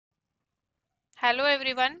Hello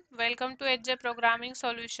everyone, welcome to Achieve Programming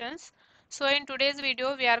Solutions. So in today's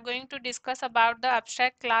video we are going to discuss about the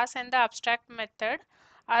abstract class and the abstract method.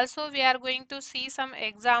 Also we are going to see some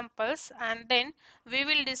examples and then we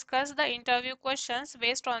will discuss the interview questions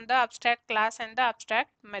based on the abstract class and the abstract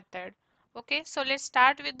method. Okay, so let's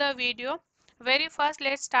start with the video. Very first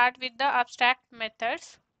let's start with the abstract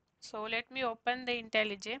methods. So let me open the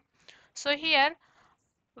IntelliJ. So here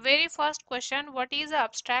very first question, what is a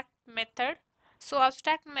abstract method? So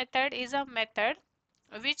abstract method is a method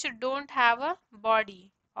which don't have a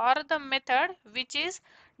body or the method which is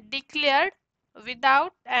declared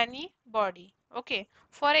without any body. Okay.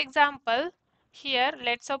 For example, here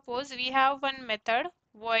let's suppose we have one method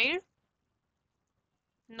void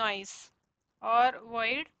noise or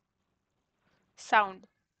void sound.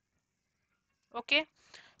 Okay.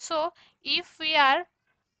 So if we are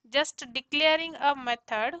just declaring a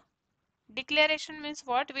method, declaration means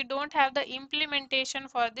what? We don't have the implementation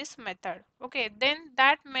for this method. Okay, then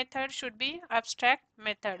that method should be abstract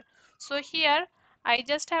method. So here I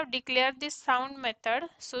just have declared this sound method.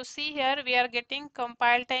 So see here we are getting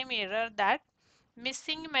compile time error that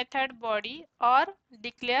missing method body or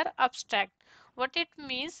declare abstract. What it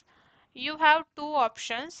means, you have two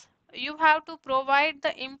options. You have to provide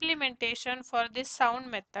the implementation for this sound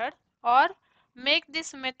method or make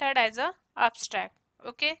this method as a abstract.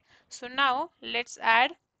 Okay, so now let's add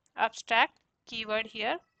abstract keyword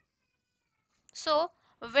here. So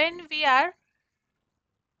when we are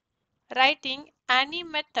writing any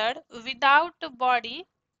method without a body,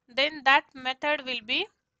 then that method will be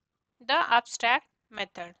the abstract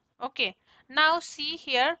method. Okay, now see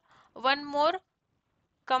here one more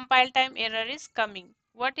compile time error is coming.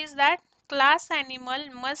 What is that? Class animal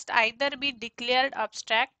must either be declared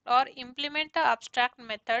abstract or implement a abstract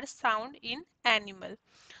method sound in animal.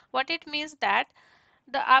 What it means that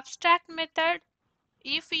the abstract method,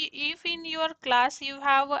 if in your class you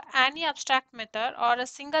have any abstract method or a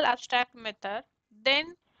single abstract method,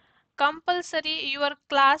 then compulsory your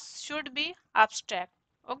class should be abstract.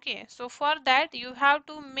 Okay, so for that you have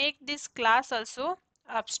to make this class also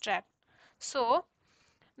abstract. So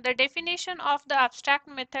the definition of the abstract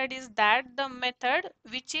method is that the method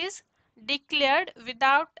which is declared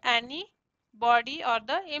without any body or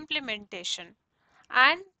the implementation.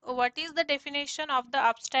 And what is the definition of the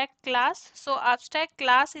abstract class? So abstract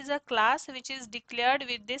class is a class which is declared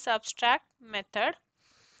with this abstract method.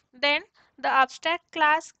 Then the abstract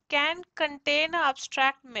class can contain an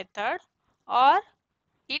abstract method or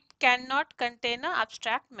it cannot contain an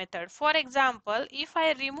abstract method. For example, if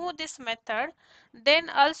I remove this method, then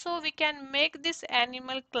also we can make this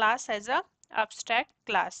animal class as a abstract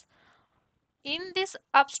class. In this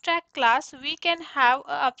abstract class, we can have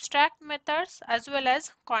abstract methods as well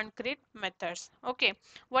as concrete methods. Okay,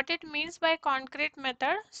 what it means by concrete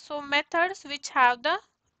method? So methods which have the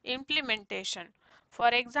implementation. For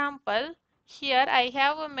example, here I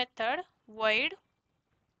have a method void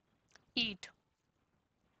eat.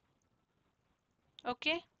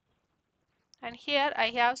 Okay, and here I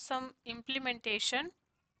have some implementation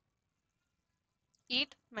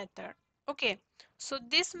eat method. Okay, so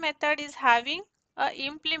this method is having a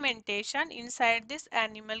implementation inside this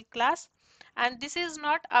animal class, and this is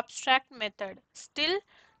not abstract method. Still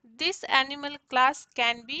this animal class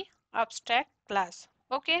can be abstract class.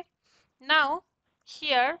 Okay, now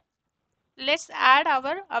here let's add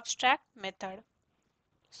our abstract method.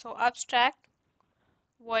 So abstract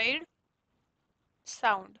void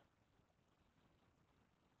sound.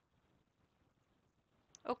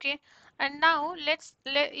 Okay, and now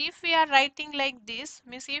if we are writing like this,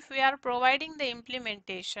 means if we are providing the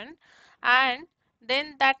implementation and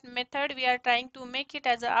then that method we are trying to make it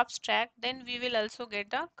as an abstract, then we will also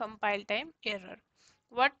get a compile time error.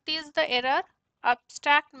 What is the error?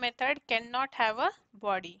 Abstract method cannot have a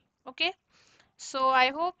body. Okay, so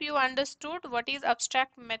I hope you understood what is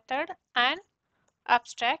abstract method and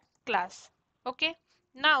abstract class. Okay,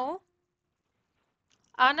 now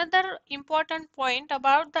another important point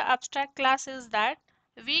about the abstract class is that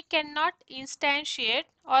we cannot instantiate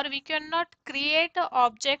or we cannot create an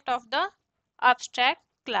object of the abstract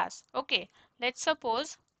class. Okay, let's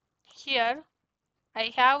suppose here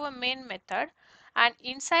I have a main method and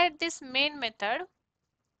inside this main method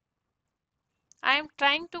I am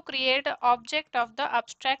trying to create an object of the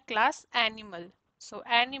abstract class animal. So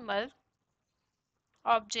animal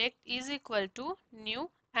object is equal to new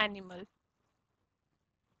animal.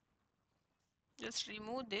 Just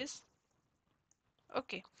remove this.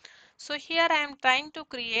 Okay, so here I am trying to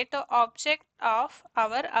create an object of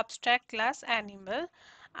our abstract class animal,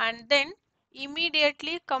 and then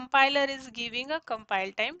immediately compiler is giving a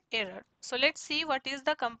compile time error. So let's see what is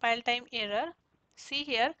the compile time error. See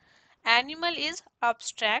here, animal is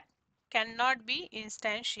abstract, cannot be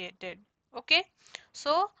instantiated. Okay,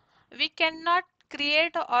 so we cannot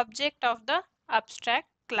create an object of the abstract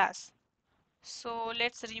class. So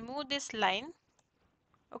let's remove this line.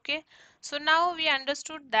 Okay, so now we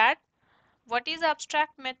understood that what is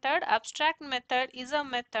abstract method? Abstract method is a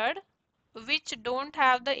method which don't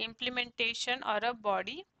have the implementation or a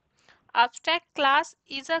body. Abstract class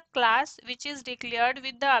is a class which is declared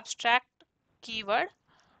with the abstract keyword,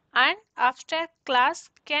 and abstract class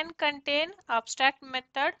can contain abstract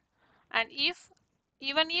method, and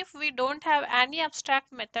even if we don't have any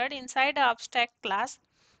abstract method inside the abstract class,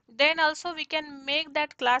 then also we can make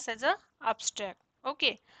that class as a abstract.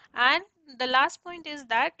 Okay, and the last point is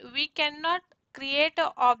that we cannot create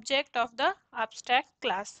an object of the abstract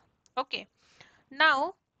class. Okay,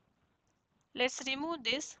 now let's remove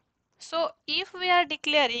this. So if we are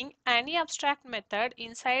declaring any abstract method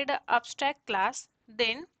inside a abstract class,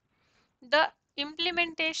 then the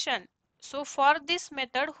implementation, so for this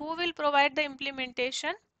method, who will provide the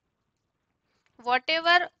implementation?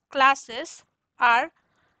 Whatever classes are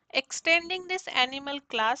extending this animal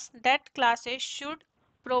class, that classes should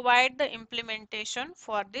provide the implementation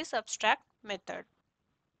for this abstract method.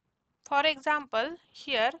 For example,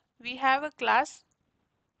 here we have a class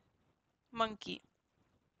monkey.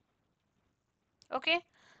 Okay,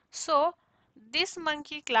 so this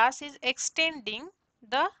monkey class is extending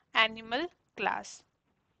the animal class.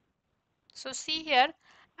 So see here,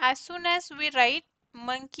 as soon as we write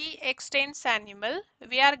monkey extends animal,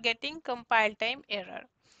 we are getting compile time error.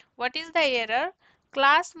 What is the error?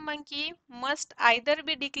 Class monkey must either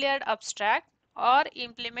be declared abstract or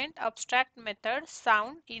implement abstract method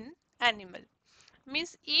sound in animal.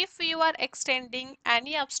 Means if you are extending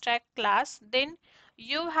any abstract class, then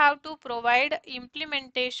you have to provide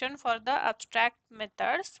implementation for the abstract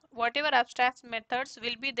methods. Whatever abstract methods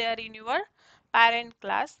will be there in your parent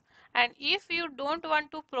class, and if you don't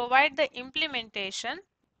want to provide the implementation,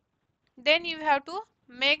 then you have to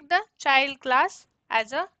make the child class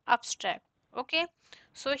as a abstract. Okay,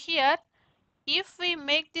 so here if we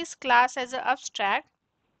make this class as a abstract,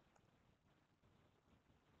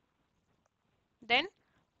 then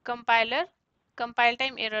compile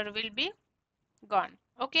time error will be gone.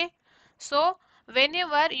 Okay, so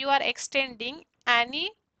whenever you are extending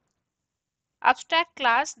any abstract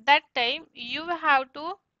class, that time you have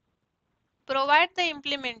to provide the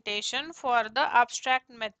implementation for the abstract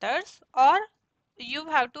methods, or you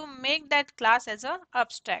have to make that class as a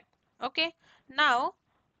abstract. Okay, now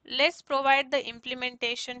let's provide the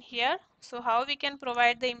implementation here. So how we can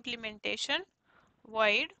provide the implementation?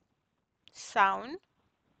 Void sound,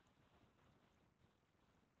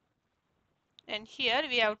 and here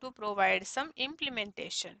we have to provide some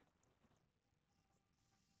implementation.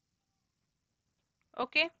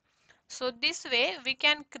 Okay, so this way we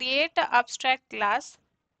can create an abstract class,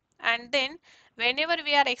 and then whenever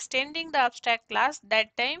we are extending the abstract class,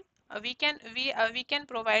 that time we can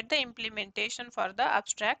provide the implementation for the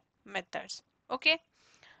abstract methods. Okay,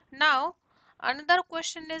 now another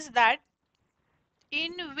question is that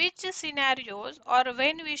in which scenarios or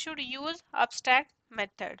when we should use abstract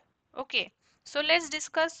method. Okay, so let's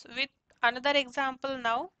discuss with another example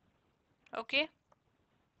now. Okay,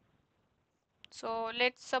 so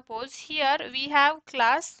let's suppose here we have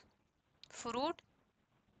class fruit.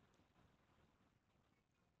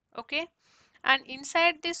 Okay, and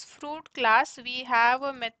inside this fruit class we have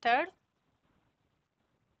a method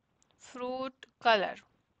fruit color.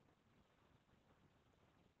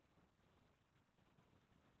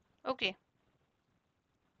 Okay,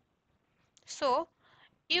 so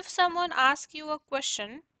if someone asks you a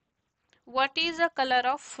question, what is the color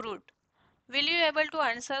of fruit, will you able to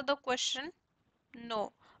answer the question?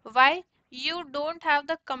 No. Why? You don't have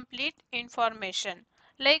the complete information.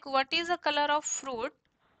 Like what is the color of fruit,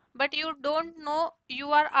 but you don't know,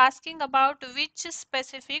 you are asking about which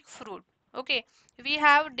specific fruit. Okay, we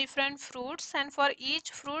have different fruits, and for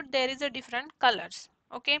each fruit there is a different colors.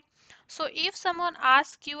 Okay, so if someone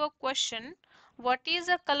asks you a question, what is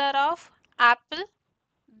the color of apple,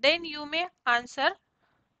 then you may answer.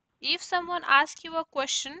 If someone asks you a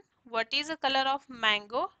question, what is the color of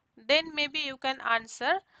mango, then maybe you can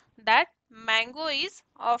answer that mango is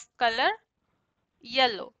of color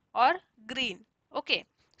yellow or green. Okay,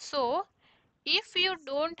 so if you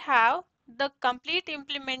don't have the complete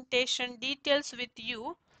implementation details with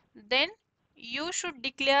you, then you should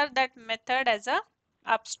declare that method as a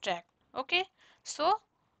abstract. Okay, so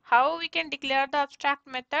how we can declare the abstract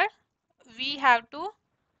method? We have to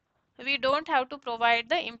we don't have to provide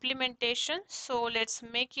the implementation. So let's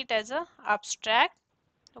make it as a abstract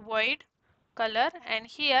void color, and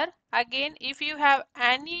here again if you have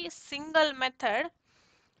any single method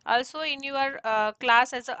also in your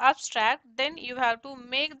class as a abstract, then you have to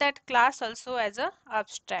make that class also as a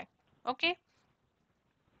abstract. Okay,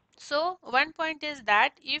 so one point is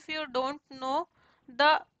that if you don't know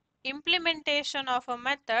the implementation of a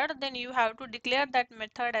method, then you have to declare that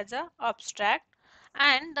method as a abstract.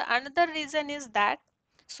 And the another reason is that,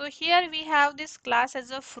 so here we have this class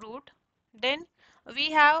as a fruit, then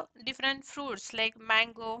we have different fruits like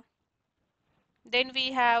mango, then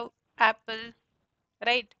we have apple,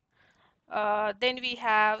 right? Then we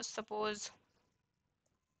have suppose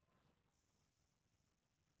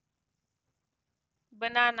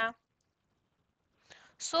banana.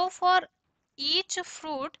 So for each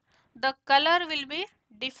fruit, the color will be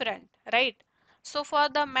different, right? So for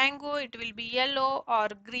the mango, it will be yellow or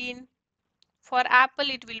green. For apple,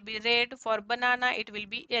 it will be red. For banana, it will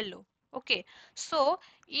be yellow. Okay. So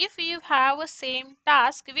if you have a same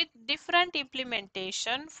task with different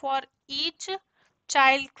implementation for each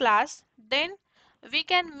child class, then we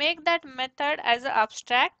can make that method as an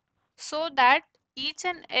abstract so that each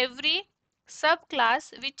and every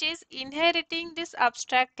subclass which is inheriting this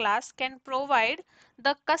abstract class can provide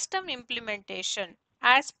the custom implementation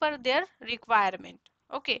as per their requirement.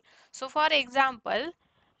 Okay, so for example,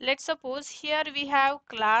 let's suppose here we have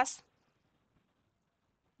class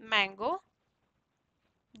mango.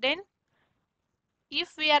 Then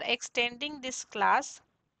if we are extending this class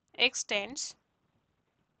extends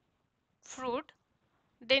fruit,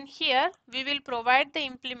 then here we will provide the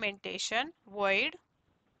implementation void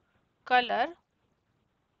color,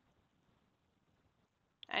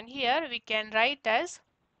 and here we can write as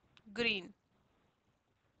green.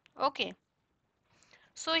 Okay,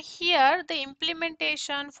 so here the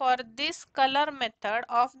implementation for this color method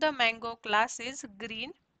of the mango class is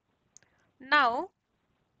green. Now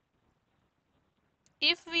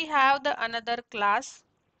if we have the another class,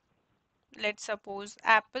 let's suppose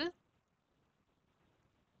apple,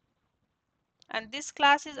 and this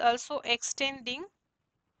class is also extending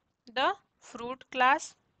the fruit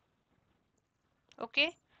class.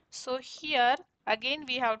 Okay, so here again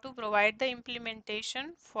we have to provide the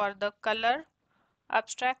implementation for the color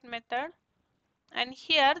abstract method, and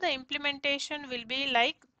here the implementation will be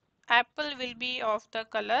like apple will be of the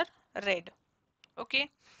color red. Okay,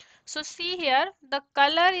 so see here the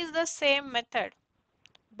color is the same method,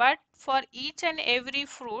 but for each and every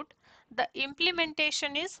fruit the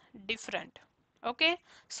implementation is different. Okay,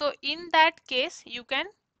 so in that case you can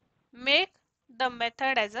make the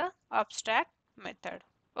method as a abstract method.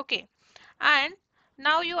 Okay, and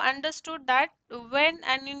now you understood that when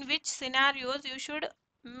and in which scenarios you should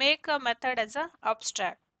make a method as a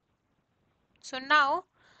abstract. So now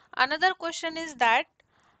another question is that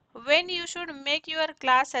when you should make your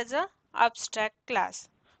class as a abstract class.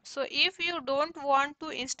 So if you don't want to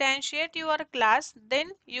instantiate your class,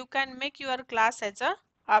 then you can make your class as a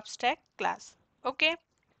abstract class. Okay,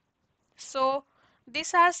 so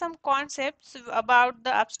these are some concepts about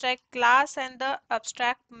the abstract class and the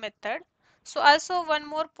abstract method. So also one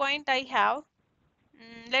more point I have.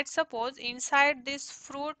 Let's suppose inside this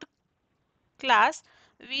fruit class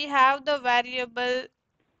we have the variable,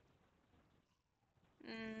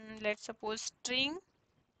 let's suppose string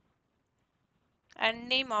and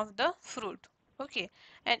name of the fruit. Okay,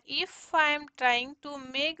 and if I am trying to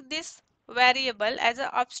make this variable as an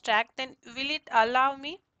abstract, then will it allow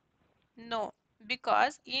me? No,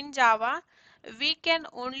 because in Java we can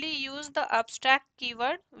only use the abstract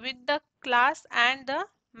keyword with the class and the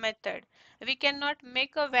method. We cannot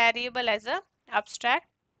make a variable as a abstract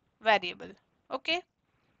variable. Okay,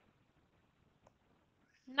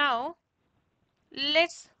 now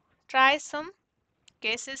let's try some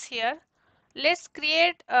cases here. Let's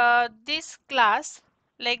create this class,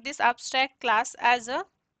 like this abstract class, as a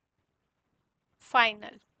final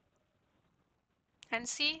and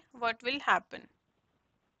see what will happen.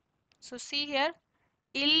 So see here,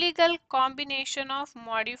 illegal combination of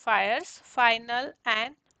modifiers final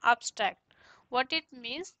and abstract. What it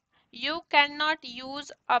means, you cannot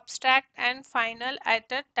use abstract and final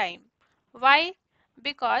at a time. Why?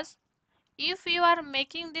 Because if you are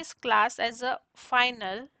making this class as a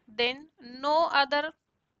final, then no other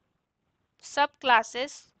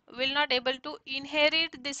subclasses will not able to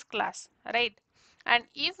inherit this class, right? And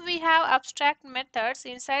if we have abstract methods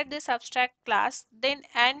inside this abstract class, then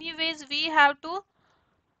anyways we have to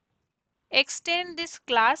extend this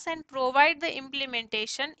class and provide the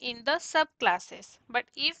implementation in the subclasses. But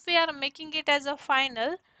if we are making it as a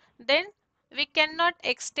final, then we cannot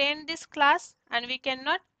extend this class and we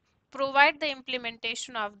cannot provide the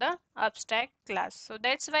implementation of the abstract class. So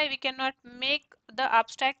that's why we cannot make the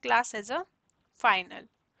abstract class as a final.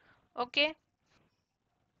 Okay.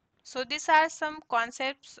 So these are some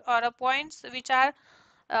concepts or points which are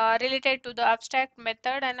related to the abstract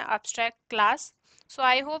method and abstract class. So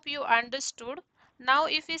I hope you understood. Now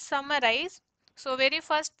if we summarize, so very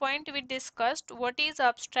first point we discussed what is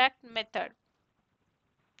abstract method.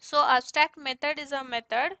 So abstract method is a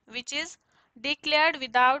method which is declared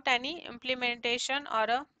without any implementation or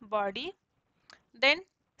a body. Then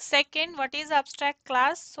second, what is abstract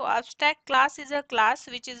class? So abstract class is a class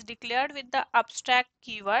which is declared with the abstract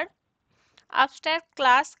keyword. Abstract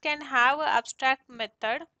class can have an abstract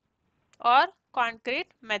method or concrete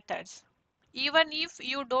methods. Even if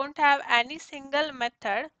you don't have any single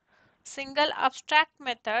method, single abstract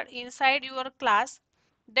method inside your class,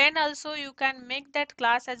 then also you can make that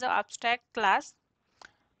class as an abstract class.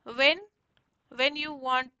 When you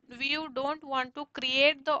don't want to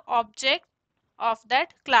create the object of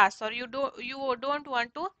that class, or you don't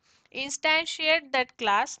want to instantiate that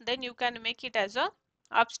class, then you can make it as a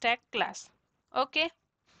abstract class. Okay.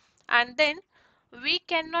 And then we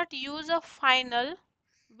cannot use a final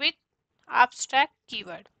with abstract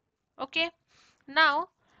keyword. Okay. Now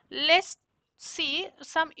let's see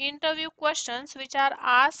some interview questions which are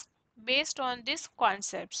asked based on these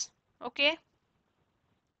concepts. Okay.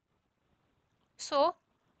 So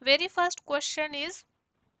very first question is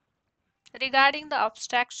regarding the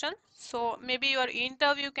abstraction. So maybe your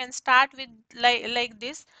interview can start with like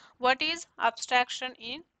this: what is abstraction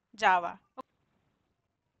in Java?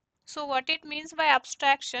 So what it means by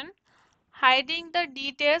abstraction: hiding the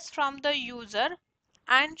details from the user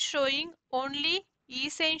and showing only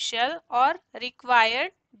essential or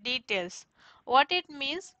required details. What it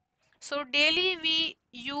means: so daily we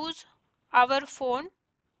use our phone,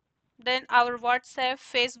 then our WhatsApp,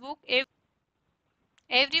 Facebook,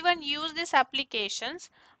 everyone use these applications,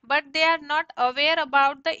 but they are not aware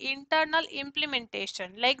about the internal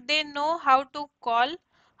implementation. Like they know how to call,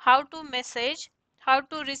 how to message, how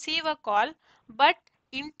to receive a call, but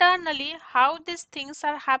internally how these things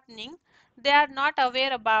are happening, they are not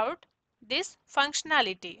aware about this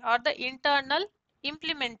functionality or the internal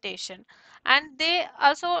implementation. And they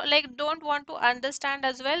also like don't want to understand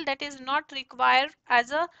as well, that is not required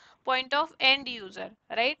as a point of end user,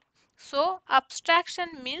 right? So abstraction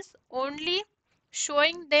means only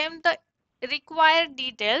showing them the required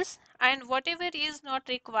details, and whatever is not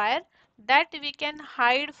required, that we can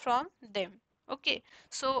hide from them. Okay,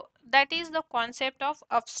 so that is the concept of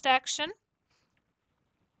abstraction.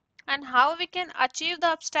 And how we can achieve the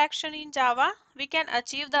abstraction in Java? We can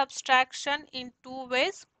achieve the abstraction in two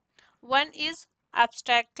ways. One is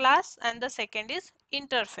abstract class and the second is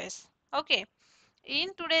interface. Okay. In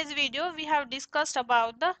today's video, we have discussed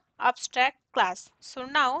about the abstract class. So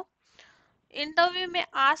now, interview may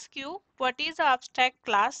ask you what is the abstract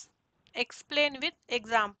class? Explain with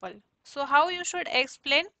example. So how you should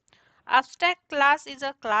explain? Abstract class is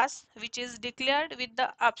a class which is declared with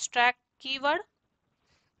the abstract keyword.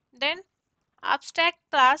 Then abstract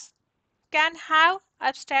class can have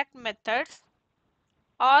abstract methods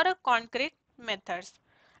or concrete methods,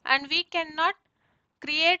 and we cannot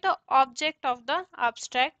create an object of the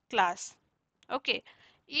abstract class. Okay,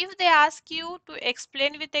 if they ask you to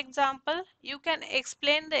explain with example, you can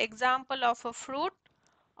explain the example of a fruit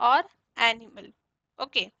or animal.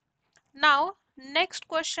 Okay, now next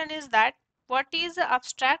question is that what is the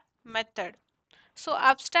abstract method? So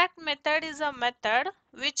abstract method is a method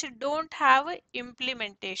which don't have a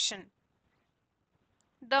implementation.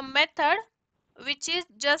 The method which is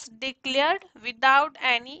just declared without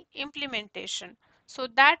any implementation. So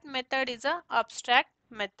that method is a abstract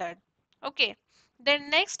method. Okay. The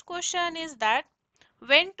next question is that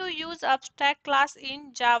when to use abstract class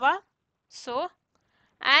in Java? So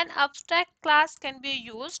an abstract class can be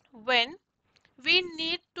used when we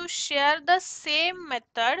need to share the same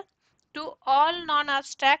method to all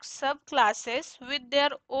non-abstract subclasses with their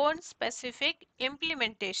own specific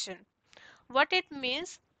implementation. What it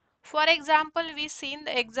means: for example, we seen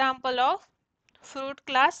the example of fruit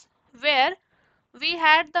class where we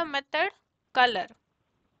had the method color.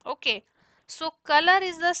 Okay, so color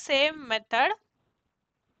is the same method,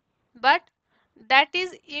 but that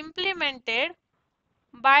is implemented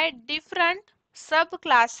by different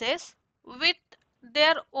subclasses with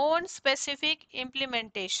their own specific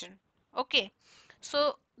implementation. Okay,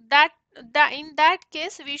 so in that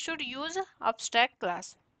case we should use abstract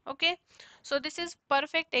class. Okay, so this is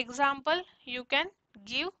perfect example you can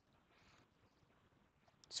give.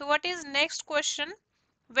 So what is next question?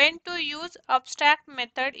 when to use abstract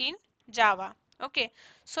method in Java. Okay,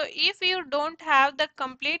 so if you don't have the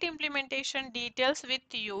complete implementation details with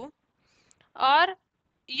you, or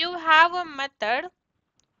you have a method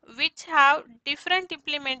which have different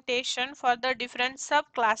implementation for the different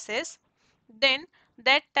subclasses, then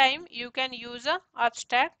that time you can use a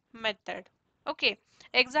abstract method. Okay,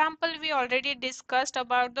 example we already discussed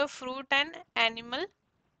about the fruit and animal.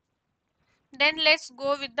 Then let's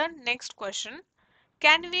go with the next question.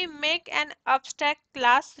 Can we make an abstract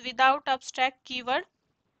class without abstract keyword?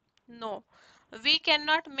 No, we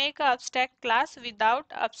cannot make an abstract class without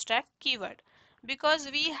abstract keyword, because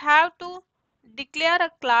we have to declare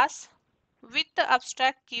a class with the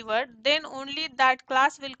abstract keyword, then only that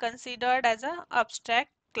class will considered as an abstract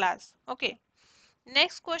class. Okay.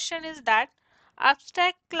 Next question is that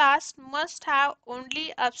abstract class must have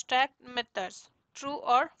only abstract methods. True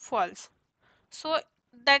or false? So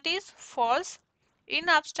that is false. In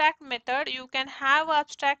abstract method, you can have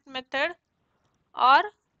abstract method or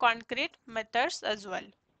concrete methods as well.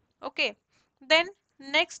 Okay. Then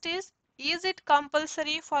next is it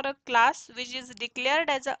compulsory for a class which is declared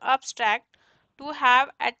as an abstract to have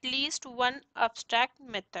at least one abstract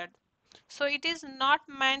method? So it is not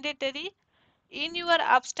mandatory. In your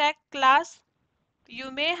abstract class,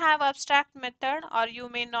 you may have abstract method or you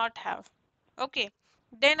may not have. Okay.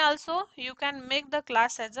 Then also you can make the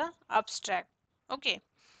class as a abstract. Okay.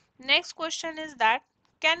 Next question is that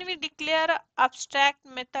can we declare a abstract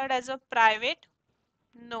method as a private?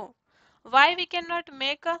 No. Why we cannot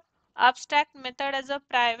make a abstract method as a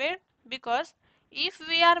private? Because if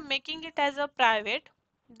we are making it as a private,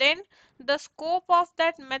 then the scope of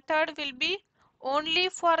that method will be only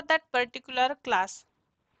for that particular class,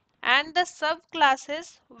 and the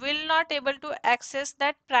subclasses will not able to access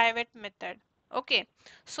that private method. Okay,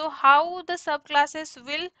 so how the subclasses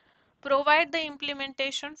will provide the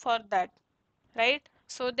implementation for that, right?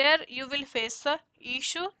 So there you will face a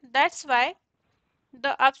issue. That's why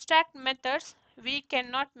the abstract methods we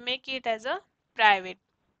cannot make it as a private.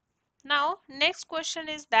 Now next question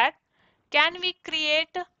is that can we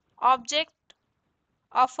create object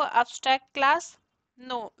of a abstract class?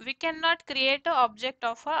 No, we cannot create a object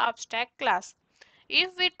of a abstract class. If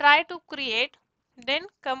we try to create, then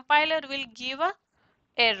compiler will give a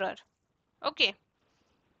error. Okay.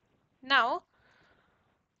 Now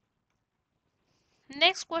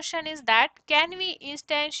next question is that can we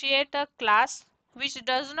instantiate a class which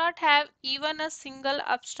does not have even a single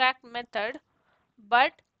abstract method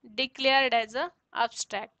but declared as a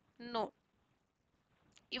abstract? No.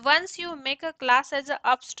 Once you make a class as an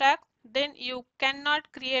abstract, then you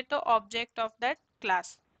cannot create an object of that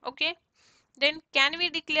class. Okay. Then can we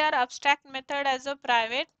declare abstract method as a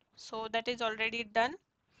private? So that is already done.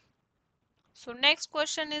 So next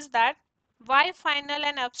question is that why final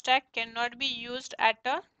and abstract cannot be used at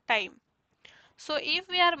a time? So if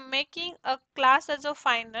we are making a class as a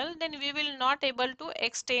final, then we will not able to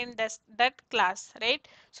extend that class, right?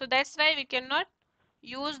 So that's why we cannot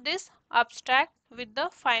use this abstract with the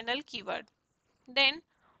final keyword. Then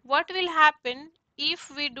what will happen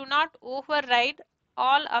if we do not override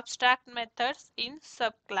all abstract methods in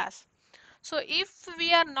subclass? So if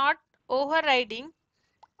we are not overriding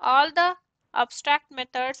all the abstract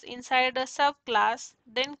methods inside a subclass,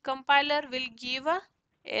 then compiler will give a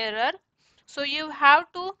error. So you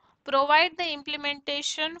have to provide the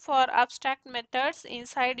implementation for abstract methods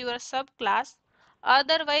inside your subclass.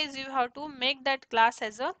 Otherwise you have to make that class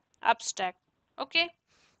as a abstract. Okay.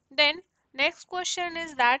 Then next question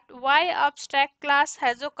is that why abstract class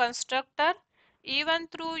has a constructor even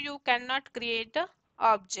though you cannot create a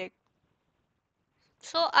object?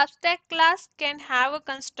 So abstract class can have a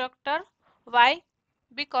constructor. Why?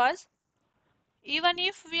 Because even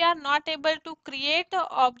if we are not able to create an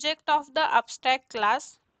object of the abstract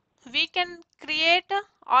class, we can create an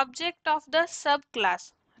object of the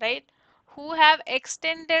subclass, right? Who have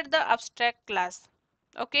extended the abstract class.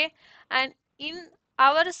 Okay, and in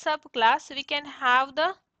our subclass we can have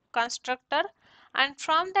the constructor, and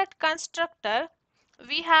from that constructor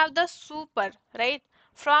we have the super, right?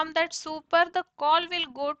 From that super the call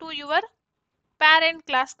will go to your parent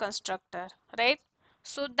class constructor, right?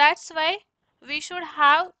 So that's why we should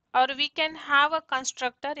have, or we can have a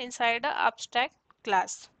constructor inside a abstract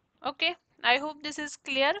class. Okay, I hope this is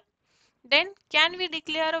clear. Then can we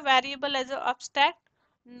declare a variable as a abstract?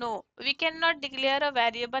 No, we cannot declare a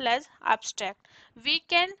variable as abstract. We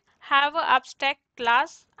can have a abstract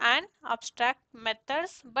class and abstract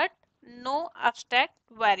methods, but no abstract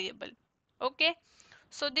variable. Okay,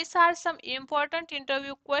 so these are some important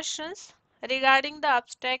interview questions regarding the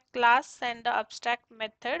abstract class and the abstract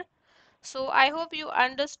method. So I hope you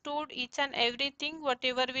understood each and everything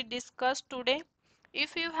whatever we discussed today.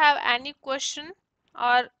 If you have any question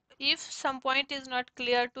or if some point is not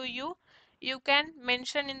clear to you, you can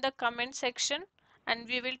mention in the comment section and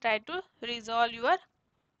we will try to resolve your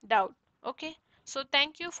doubt. Okay, so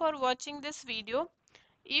thank you for watching this video.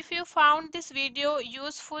 If you found this video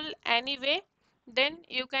useful anyway, then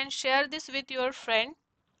you can share this with your friend.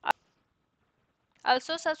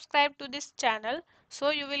 Also subscribe to this channel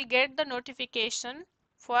so you will get the notification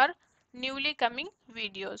for newly coming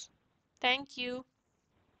videos. Thank you.